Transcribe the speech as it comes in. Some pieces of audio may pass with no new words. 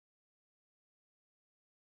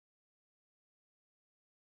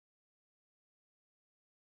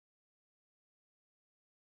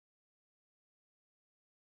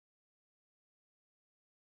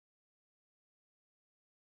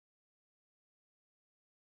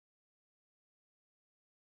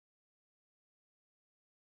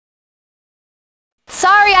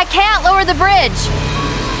sorry, I can't lower the bridge.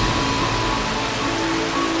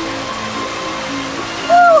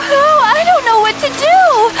 I don't know what to do.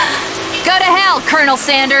 Go to hell, Colonel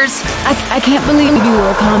Sanders. I can't believe you were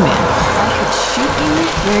a comment. I could shoot you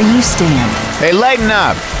where you stand. Hey, lighten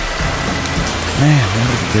up. Man, what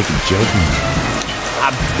a big joke.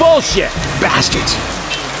 Bullshit. Bastards.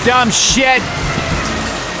 Dumb shit.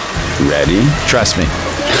 Ready? Trust me.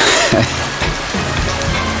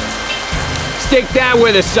 Stick that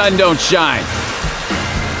where the sun don't shine.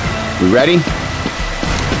 We ready?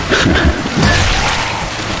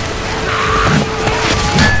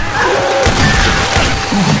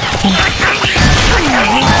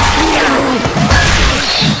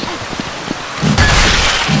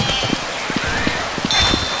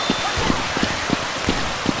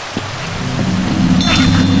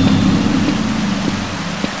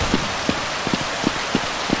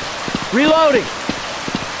 Reloading.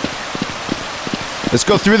 Let's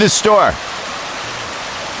go through this store.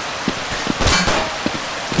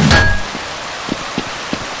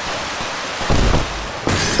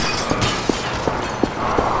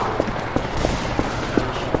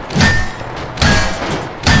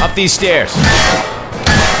 Up these stairs.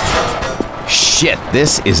 Shit,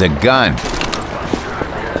 this is a gun.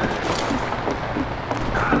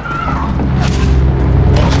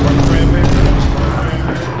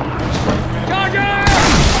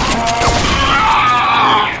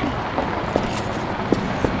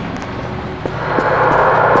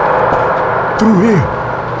 Through here.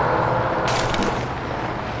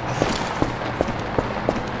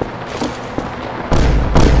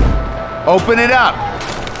 Open it up.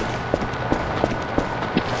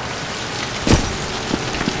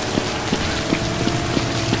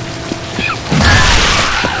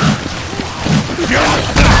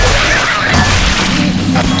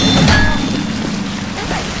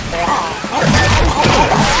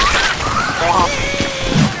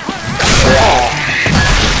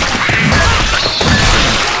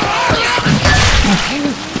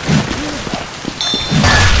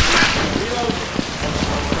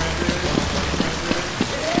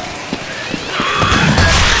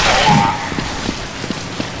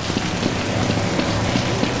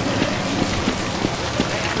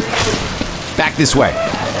 Back this way.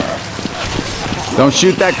 Don't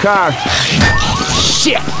shoot that car.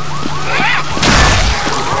 Shit!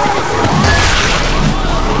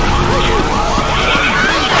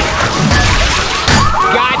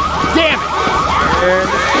 God damn it!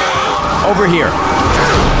 Over here.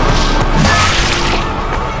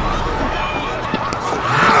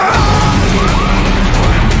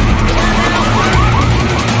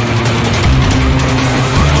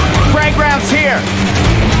 Frag rounds here!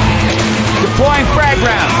 Deploying frag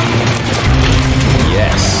round.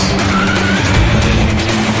 Yes.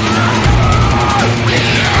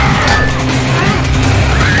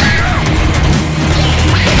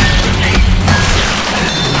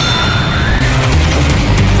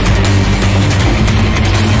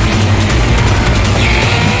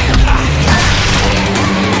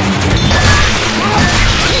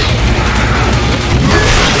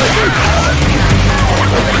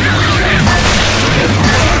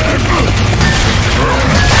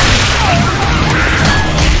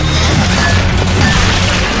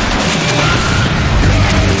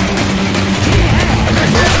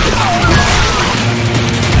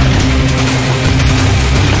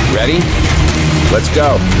 Ready? Let's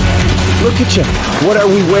go. Look at you. What are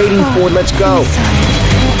we waiting for? Let's go.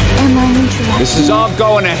 Am I neutralized? This is all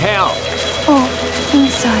going to hell. Oh, I'm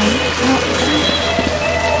sorry.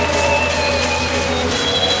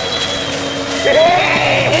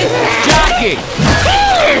 Jockey!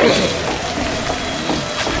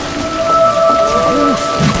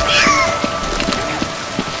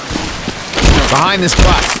 Behind this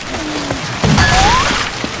bus.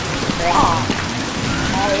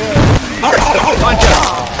 Punch us.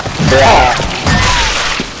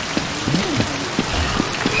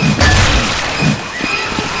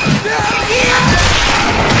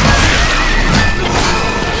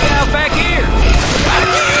 Now back here.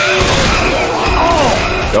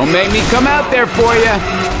 Don't make me come out there for you.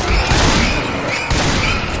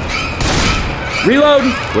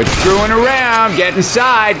 Reload. Quit screwing around. Get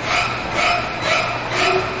inside.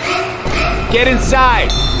 Get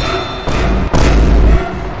inside.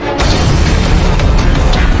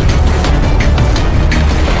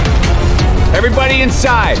 Everybody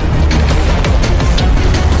inside.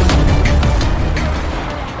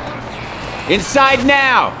 Inside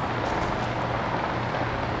now.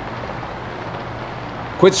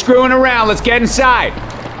 Quit screwing around. Let's get inside.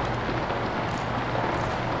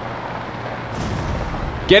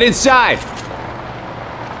 Get inside.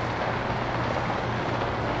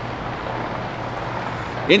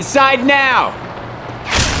 Inside now!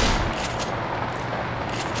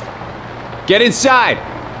 Get inside!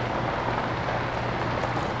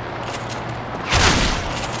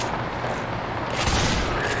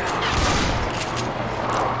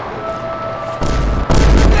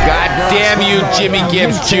 God damn you, Jimmy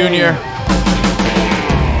Gibbs Jr.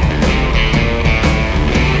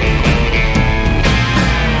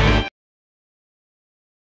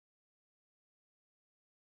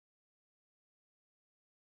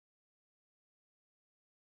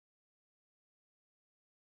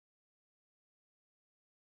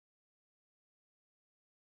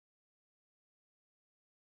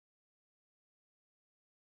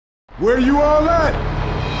 Where you all at?